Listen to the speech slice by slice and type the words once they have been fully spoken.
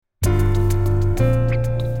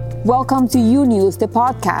Welcome to U News, the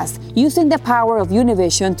podcast, using the power of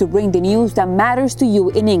Univision to bring the news that matters to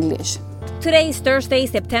you in English. Today is Thursday,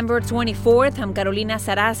 September 24th. I'm Carolina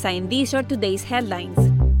Sarasa, and these are today's headlines.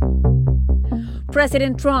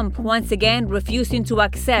 President Trump once again refusing to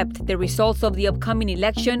accept the results of the upcoming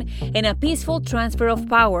election and a peaceful transfer of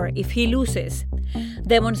power if he loses.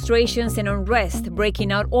 Demonstrations and unrest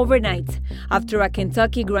breaking out overnight after a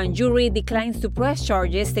Kentucky grand jury declines to press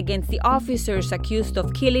charges against the officers accused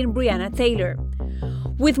of killing Breonna Taylor.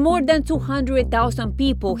 With more than 200,000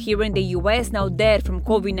 people here in the U.S. now dead from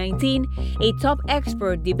COVID-19, a top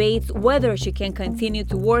expert debates whether she can continue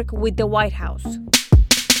to work with the White House.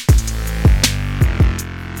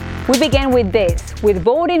 We begin with this. With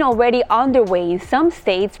voting already underway in some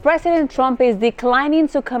states, President Trump is declining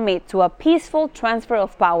to commit to a peaceful transfer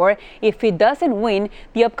of power if he doesn't win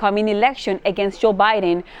the upcoming election against Joe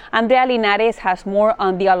Biden. Andrea Linares has more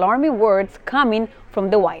on the alarming words coming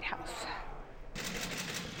from the White House.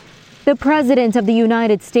 The President of the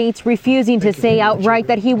United States refusing to say outright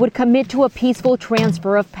that he would commit to a peaceful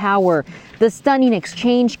transfer of power. The stunning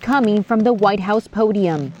exchange coming from the White House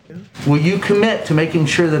podium. Will you commit to making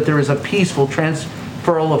sure that there is a peaceful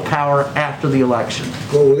transferal of power after the election?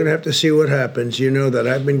 Well, we're going to have to see what happens. You know that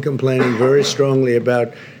I've been complaining very strongly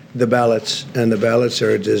about the ballots, and the ballots are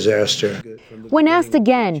a disaster. When asked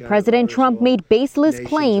again, President Trump made baseless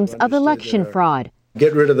claims of election fraud.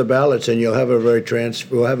 Get rid of the ballots and you'll have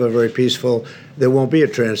we'll have a very peaceful, there won't be a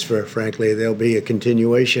transfer, frankly. There'll be a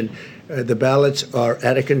continuation. The ballots are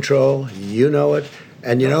out of control. You know it.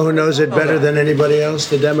 And you know who knows it better than anybody else?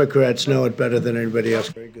 The Democrats know it better than anybody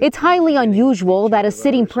else. It's highly unusual that a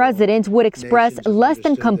sitting president would express less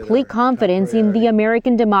than complete confidence in the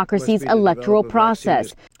American democracy's electoral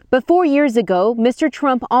process. But 4 years ago, Mr.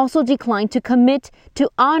 Trump also declined to commit to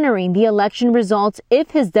honoring the election results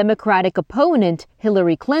if his Democratic opponent,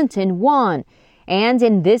 Hillary Clinton, won. And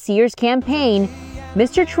in this year's campaign,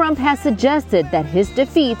 Mr. Trump has suggested that his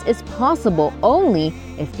defeat is possible only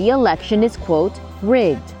if the election is, quote,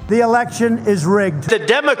 rigged. The election is rigged. The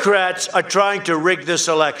Democrats are trying to rig this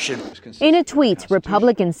election. In a tweet,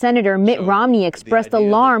 Republican Senator Mitt Romney expressed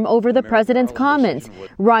alarm over the president's comments,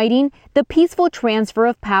 writing, "The peaceful transfer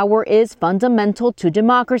of power is fundamental to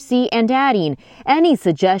democracy," and adding, "Any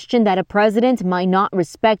suggestion that a president might not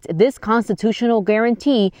respect this constitutional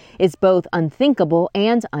guarantee is both unthinkable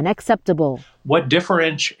and unacceptable." What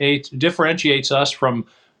differentiates us from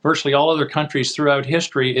virtually all other countries throughout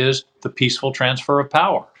history is the peaceful transfer of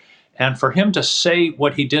power. And for him to say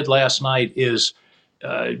what he did last night is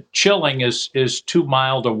chilling, is too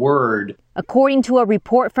mild a word. According to a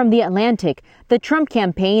report from The Atlantic, the Trump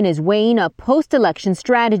campaign is weighing a post-election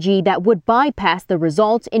strategy that would bypass the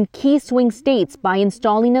results in key swing states by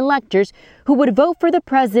installing electors who would vote for the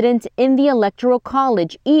president in the Electoral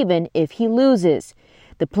College even if he loses.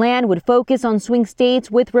 The plan would focus on swing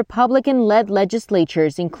states with Republican-led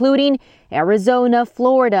legislatures, including Arizona,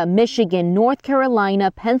 Florida, Michigan, North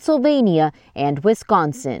Carolina, Pennsylvania, and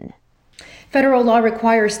Wisconsin. Federal law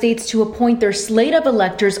requires states to appoint their slate of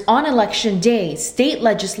electors on Election Day. State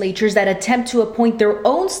legislatures that attempt to appoint their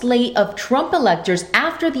own slate of Trump electors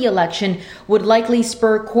after the election would likely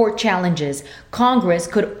spur court challenges. Congress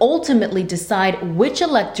could ultimately decide which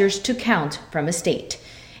electors to count from a state.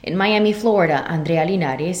 In Miami, Florida, Andrea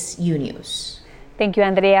Linares, U News. Thank you,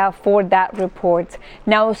 Andrea, for that report.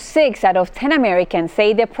 Now, 6 out of 10 Americans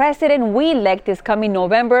say the president we elect this coming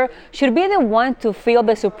November should be the one to fill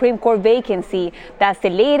the Supreme Court vacancy. That's the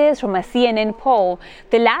latest from a CNN poll.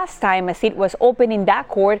 The last time a seat was open in that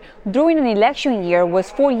court during an election year was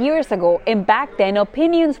 4 years ago, and back then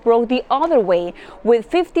opinions broke the other way, with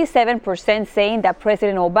 57% saying that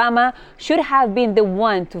President Obama should have been the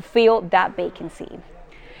one to fill that vacancy.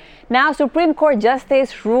 Now, Supreme Court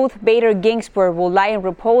Justice Ruth Bader Ginsburg will lie in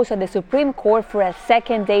repose on the Supreme Court for a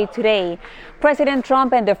second day today. President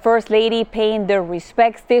Trump and the First Lady paying their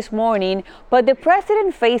respects this morning, but the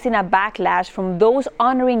president facing a backlash from those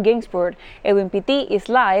honoring Ginsburg. Edwin Pitti is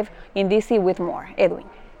live in D.C. with more. Edwin.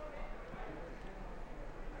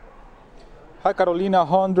 Hi, Carolina.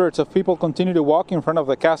 Hundreds of people continue to walk in front of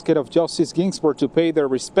the casket of Justice Ginsburg to pay their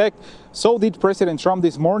respect. So did President Trump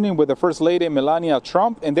this morning with the First Lady Melania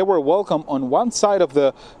Trump, and they were welcomed on one side of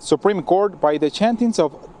the Supreme Court by the chantings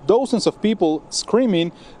of dozens of people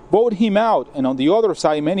screaming, "Vote him out," and on the other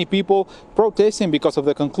side, many people protesting because of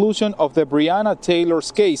the conclusion of the Breonna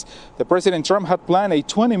Taylor's case. The President Trump had planned a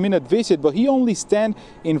 20-minute visit, but he only stayed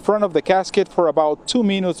in front of the casket for about 2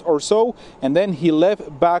 minutes or so, and then he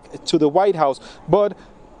left back to the White House. But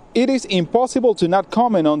it is impossible to not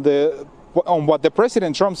comment on the on what the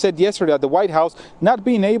President Trump said yesterday at the White House, not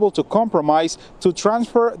being able to compromise to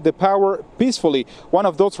transfer the power peacefully. One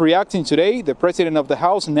of those reacting today, the President of the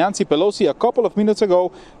House, Nancy Pelosi, a couple of minutes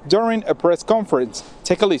ago during a press conference.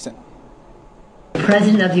 Take a listen. The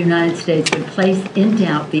President of the United States would place in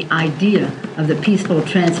doubt the idea of the peaceful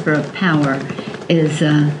transfer of power is,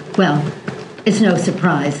 it's no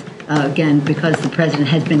surprise, again, because the President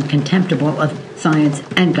has been contemptible of science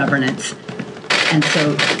and governance. And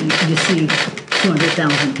so you see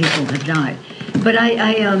 200,000 people have died. But I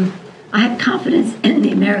have confidence in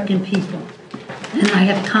the American people. And I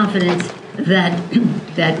have confidence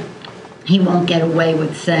that he won't get away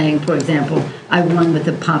with saying, for example, I won with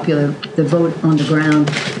the vote on the ground,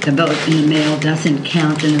 the vote in the mail doesn't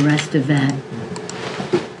count, and the rest of that.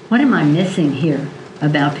 What am I missing here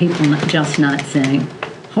about people just not saying,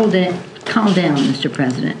 hold it, calm down, Mr.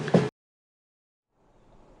 President?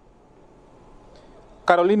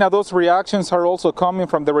 Carolina, those reactions are also coming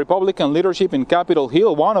from the Republican leadership in Capitol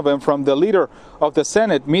Hill, one of them from the leader of the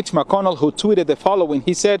Senate, Mitch McConnell, who tweeted the following.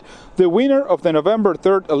 He said, the winner of the November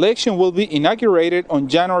 3rd election will be inaugurated on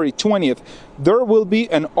January 20th. There will be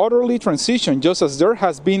an orderly transition, just as there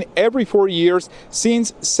has been every 4 years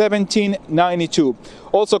since 1792.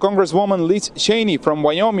 Also, Congresswoman Liz Cheney from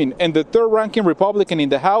Wyoming and the third-ranking Republican in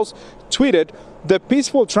the House tweeted, the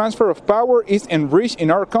peaceful transfer of power is enriched in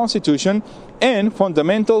our Constitution and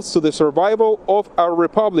fundamentals to the survival of our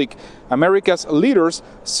republic. America's leaders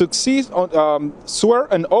swear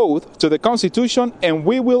an oath to the Constitution, and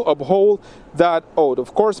we will uphold that oath.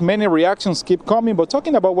 Of course, many reactions keep coming, but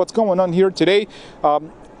talking about what's going on here today,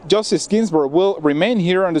 Justice Ginsburg will remain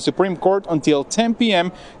here on the Supreme Court until 10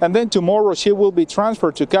 p.m. and then tomorrow she will be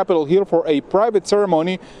transferred to Capitol Hill for a private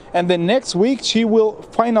ceremony, and then next week she will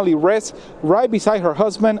finally rest right beside her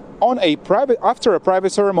husband after a private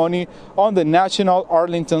ceremony on the National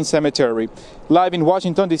Arlington Cemetery. Live in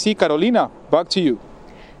Washington, D.C., Carolina, back to you.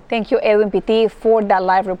 Thank you, Edwin Pitti, for that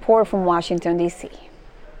live report from Washington, D.C.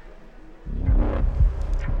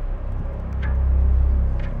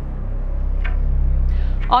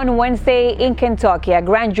 On Wednesday in Kentucky, a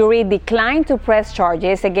grand jury declined to press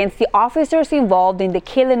charges against the officers involved in the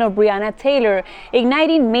killing of Breonna Taylor,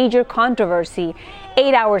 igniting major controversy.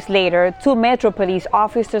 8 hours later, 2 Metro Police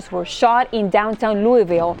officers were shot in downtown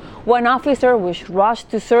Louisville. One officer was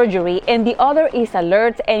rushed to surgery and the other is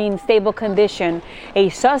alert and in stable condition. A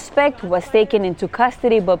suspect was taken into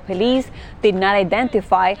custody, but police did not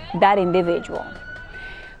identify that individual.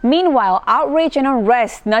 Meanwhile, outrage and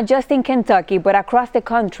unrest, not just in Kentucky, but across the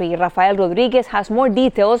country. Rafael Rodriguez has more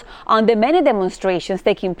details on the many demonstrations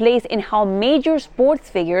taking place and how major sports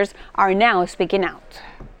figures are now speaking out.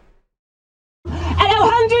 And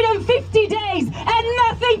 150 days and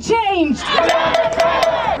nothing changed.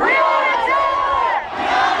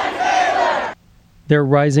 They're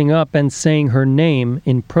rising up and saying her name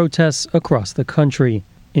in protests across the country.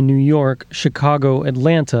 In New York, Chicago,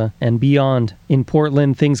 Atlanta, and beyond. In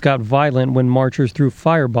Portland, things got violent when marchers threw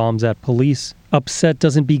firebombs at police. Upset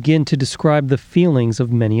doesn't begin to describe the feelings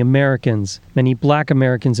of many Americans, many Black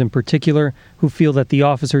Americans in particular, who feel that the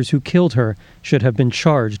officers who killed her should have been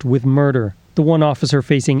charged with murder. The one officer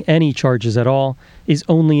facing any charges at all is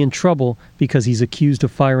only in trouble because he's accused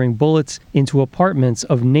of firing bullets into apartments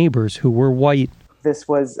of neighbors who were white. This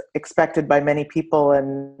was expected by many people,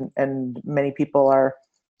 and many people are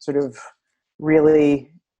sort of really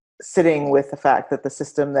sitting with the fact that the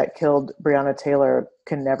system that killed Breonna Taylor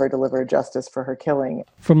can never deliver justice for her killing.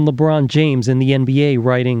 From LeBron James in the NBA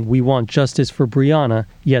writing, "We want justice for Breonna,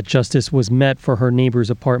 yet justice was met for her neighbor's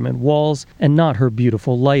apartment walls and not her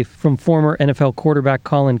beautiful life." From former NFL quarterback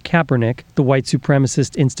Colin Kaepernick, "The white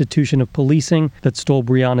supremacist institution of policing that stole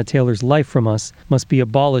Breonna Taylor's life from us must be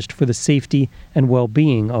abolished for the safety and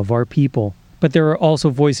well-being of our people." But there are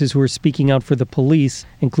also voices who are speaking out for the police,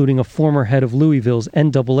 including a former head of Louisville's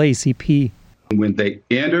NAACP. When they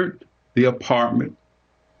entered the apartment,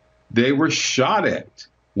 they were shot at.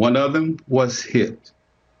 One of them was hit.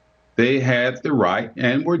 They had the right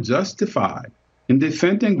and were justified in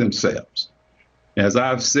defending themselves. As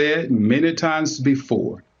I've said many times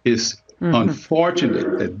before, it's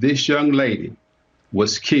unfortunate that this young lady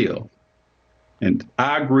was killed. And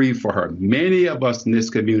I grieve for her. Many of us in this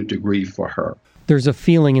community grieve for her. There's a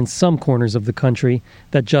feeling in some corners of the country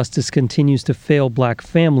that justice continues to fail Black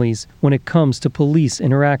families when it comes to police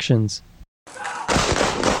interactions,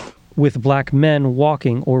 with Black men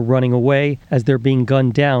walking or running away as they're being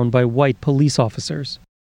gunned down by white police officers.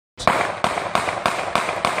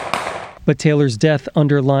 But Taylor's death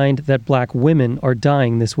underlined that Black women are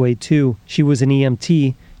dying this way too. She was an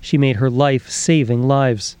EMT. She made her life saving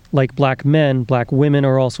lives. Like black men, black women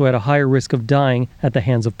are also at a higher risk of dying at the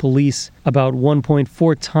hands of police, about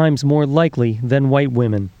 1.4 times more likely than white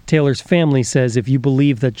women. Taylor's family says if you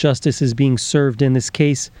believe that justice is being served in this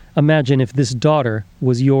case, imagine if this daughter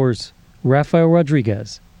was yours. Rafael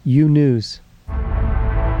Rodriguez, U News.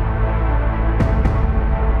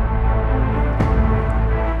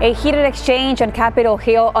 A heated exchange on Capitol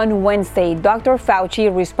Hill on Wednesday. Dr. Fauci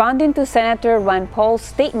responding to Senator Rand Paul's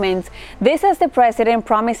statements. This as the president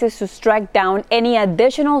promises to strike down any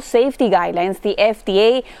additional safety guidelines the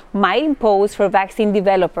FDA might impose for vaccine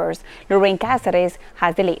developers. Lorraine Cáceres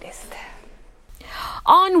has the latest.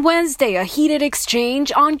 On Wednesday, a heated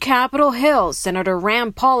exchange on Capitol Hill. Senator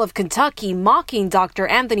Rand Paul of Kentucky mocking Dr.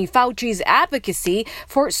 Anthony Fauci's advocacy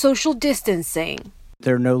for social distancing.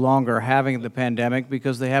 They're no longer having the pandemic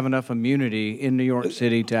because they have enough immunity in New York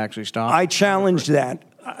City to actually stop. I challenge that,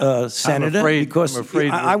 Senator, because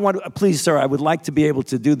I want to, please, sir, I would like to be able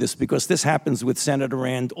to do this because this happens with Senator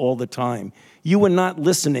Rand all the time. You were not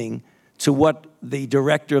listening to what the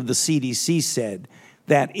director of the CDC said,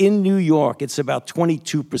 that in New York, it's about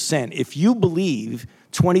 22%. If you believe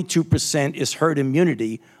 22% is herd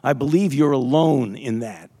immunity, I believe you're alone in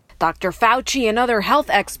that. Dr. Fauci and other health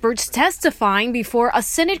experts testifying before a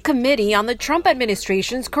Senate committee on the Trump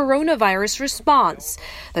administration's coronavirus response.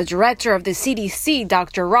 The director of the CDC,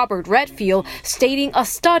 Dr. Robert Redfield, stating a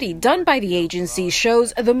study done by the agency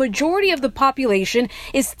shows the majority of the population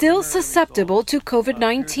is still susceptible to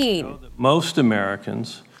COVID-19. Most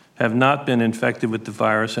Americans have not been infected with the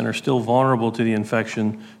virus and are still vulnerable to the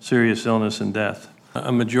infection, serious illness, and death.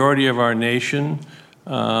 A majority of our nation,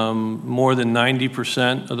 more than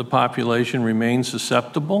 90% of the population remains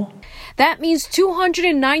susceptible. That means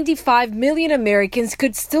 295 million Americans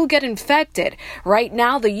could still get infected. Right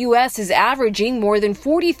now, the U.S. is averaging more than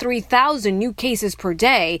 43,000 new cases per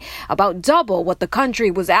day, about double what the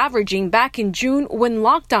country was averaging back in June when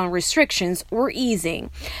lockdown restrictions were easing.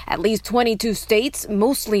 At least 22 states,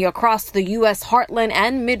 mostly across the U.S. heartland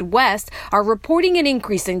and Midwest, are reporting an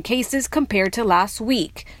increase in cases compared to last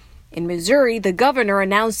week. In Missouri, the governor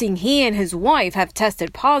announcing he and his wife have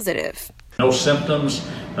tested positive. No symptoms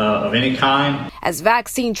of any kind. As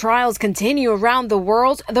vaccine trials continue around the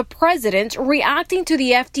world, the president reacting to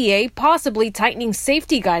the FDA possibly tightening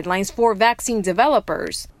safety guidelines for vaccine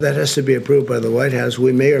developers. That has to be approved by the White House.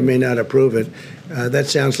 We may or may not approve it. That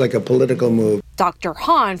sounds like a political move. Dr.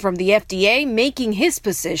 Hahn from the FDA making his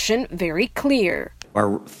position very clear.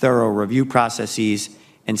 Our thorough review processes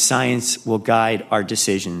and science will guide our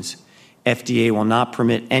decisions. FDA will not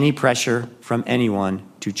permit any pressure from anyone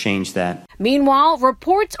to change that. Meanwhile,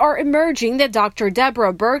 reports are emerging that Dr.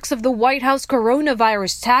 Deborah Birx of the White House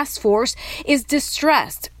Coronavirus Task Force is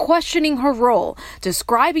distressed, questioning her role,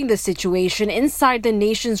 describing the situation inside the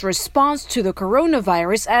nation's response to the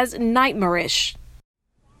coronavirus as nightmarish.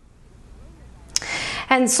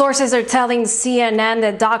 And sources are telling CNN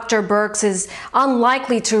that Dr. Birx is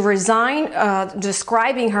unlikely to resign,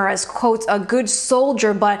 describing her as, quote, a good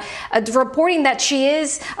soldier, but reporting that she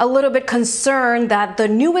is a little bit concerned that the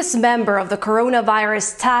newest member of the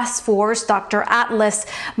coronavirus task force, Dr. Atlas,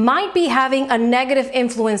 might be having a negative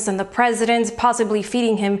influence on the president, possibly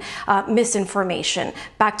feeding him misinformation.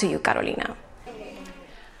 Back to you, Carolina.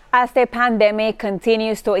 As the pandemic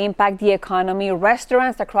continues to impact the economy,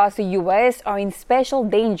 restaurants across the U.S. are in special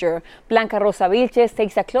danger. Blanca Rosa Vilches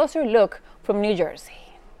takes a closer look from New Jersey.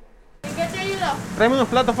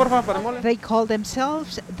 They call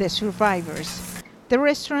themselves the survivors. The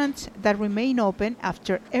restaurants that remain open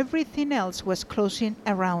after everything else was closing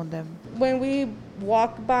around them. When we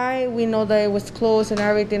walked by, we know that it was closed and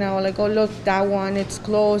everything. I was like, oh, look, that one, it's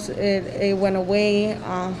closed. It went away.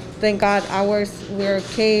 Thank God ours, we're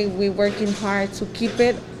okay. We're working hard to keep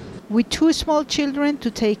it. With two small children to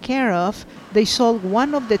take care of, they sold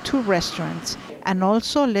one of the two restaurants and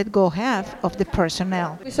also let go half of the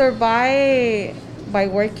personnel. We survive by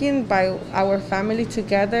working, by our family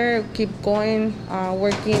together, keep going,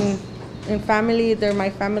 working in family. They're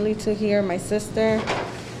my family too here, my sister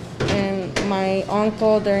and my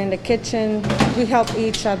uncle, they're in the kitchen. We help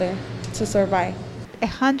each other to survive.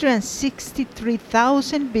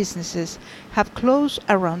 163,000 businesses have closed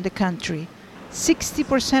around the country,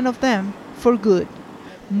 60% of them for good.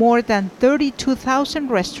 More than 32,000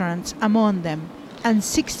 restaurants among them, and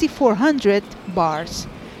 6,400 bars.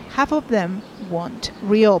 Half of them won't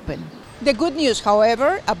reopen. The good news,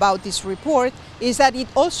 however, about this report is that it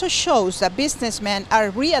also shows that businessmen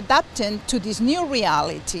are readapting to this new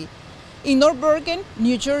reality. In North Bergen,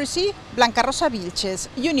 New Jersey, Blanca Rosa Vilches,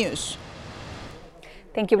 U News.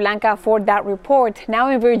 Thank you, Blanca, for that report. Now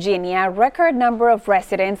in Virginia, a record number of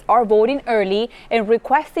residents are voting early and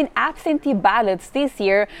requesting absentee ballots this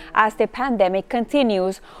year as the pandemic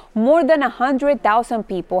continues. More than 100,000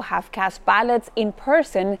 people have cast ballots in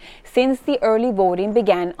person since the early voting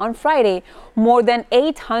began on Friday. More than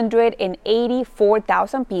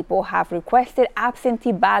 884,000 people have requested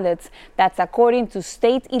absentee ballots. That's according to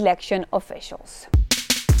state election officials.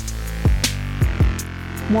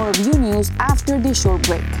 More of U News after this short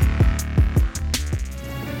break.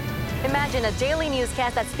 Imagine a daily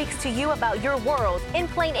newscast that speaks to you about your world in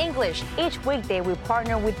plain English. Each weekday, we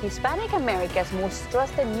partner with Hispanic America's most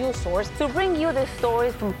trusted news source to bring you the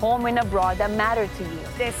stories from home and abroad that matter to you.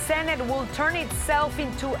 The Senate will turn itself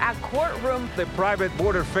into a courtroom. The private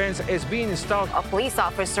border fence is being installed. A police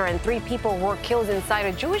officer and 3 people were killed inside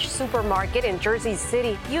a Jewish supermarket in Jersey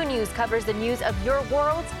City. U News covers the news of your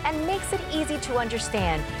world and makes it easy to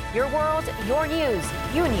understand. Your world, your news.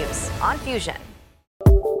 U News on Fusion.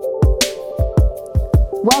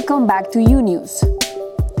 Welcome back to U News.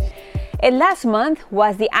 And last month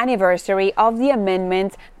was the anniversary of the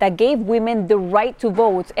amendment that gave women the right to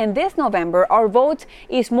vote. And this November, our vote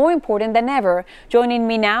is more important than ever. Joining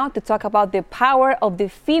me now to talk about the power of the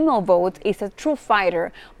female vote is a true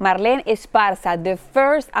fighter, Marlen Esparza, the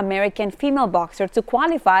first American female boxer to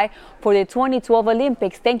qualify for the 2012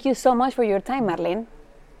 Olympics. Thank you so much for your time, Marlen.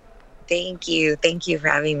 Thank you. Thank you for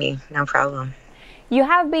having me. No problem. You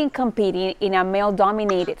have been competing in a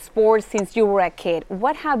male-dominated sport since you were a kid.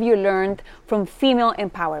 What have you learned from female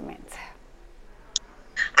empowerment?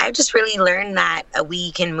 I've just really learned that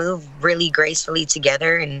we can move really gracefully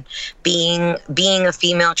together, and being a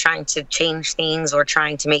female trying to change things or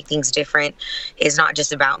trying to make things different is not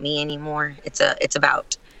just about me anymore. It's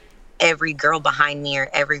about every girl behind me or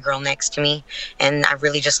every girl next to me. And I've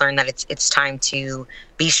really just learned that it's time to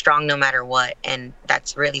be strong no matter what. And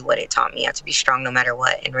that's really what it taught me. You have to be strong no matter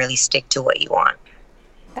what and really stick to what you want.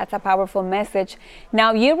 That's a powerful message.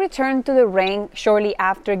 Now, you returned to the ring shortly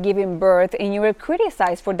after giving birth and you were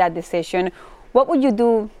criticized for that decision. What would you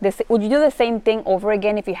do? Would you do the same thing over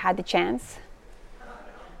again if you had the chance?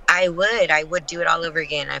 I would do it all over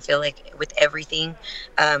again. I feel like with everything,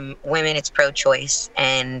 women, it's pro-choice,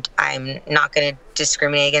 and I'm not going to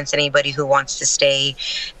discriminate against anybody who wants to stay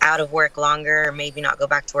out of work longer or maybe not go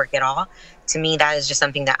back to work at all. To me, that is just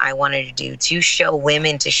something that I wanted to do, to show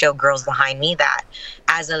women, to show girls behind me that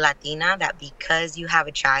as a Latina, that because you have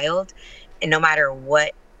a child, and no matter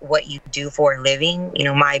what you do for a living, you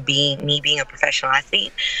know, me being a professional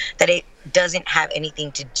athlete, that it doesn't have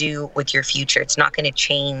anything to do with your future. It's not going to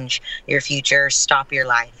change your future, stop your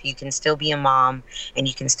life. You can still be a mom and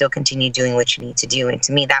you can still continue doing what you need to do. And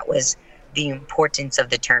to me, that was the importance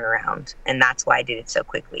of the turnaround. And that's why I did it so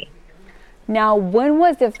quickly. Now, when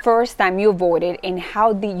was the first time you voted and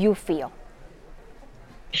how did you feel?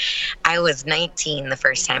 I was 19 the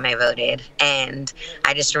first time I voted, and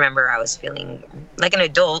I just remember I was feeling like an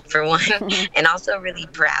adult for one, and also really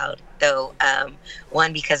proud, though.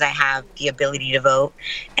 One, because I have the ability to vote,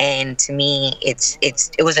 and to me, it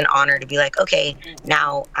was an honor to be like, okay,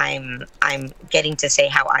 now I'm getting to say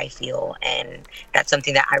how I feel, and that's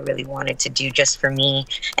something that I really wanted to do just for me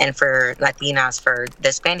and for Latinas, for the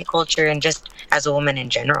Hispanic culture, and just as a woman in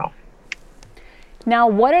general. Now,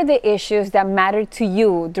 what are the issues that matter to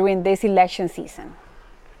you during this election season?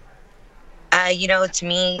 To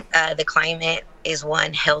me, the climate is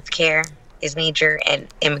one, healthcare is major, and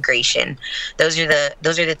immigration. Those are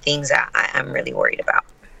the things that I'm really worried about.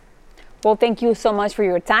 Well, thank you so much for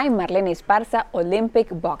your time, Marlen Esparza, Olympic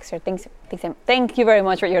boxer. Thank you very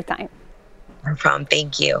much for your time. No problem.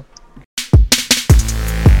 Thank you.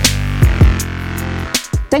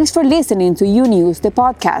 Thanks for listening to U News, the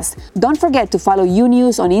podcast. Don't forget to follow U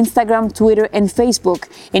News on Instagram, Twitter, and Facebook.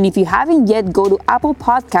 And if you haven't yet, go to Apple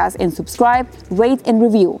Podcasts and subscribe, rate, and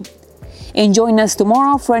review. And join us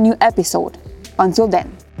tomorrow for a new episode. Until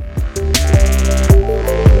then.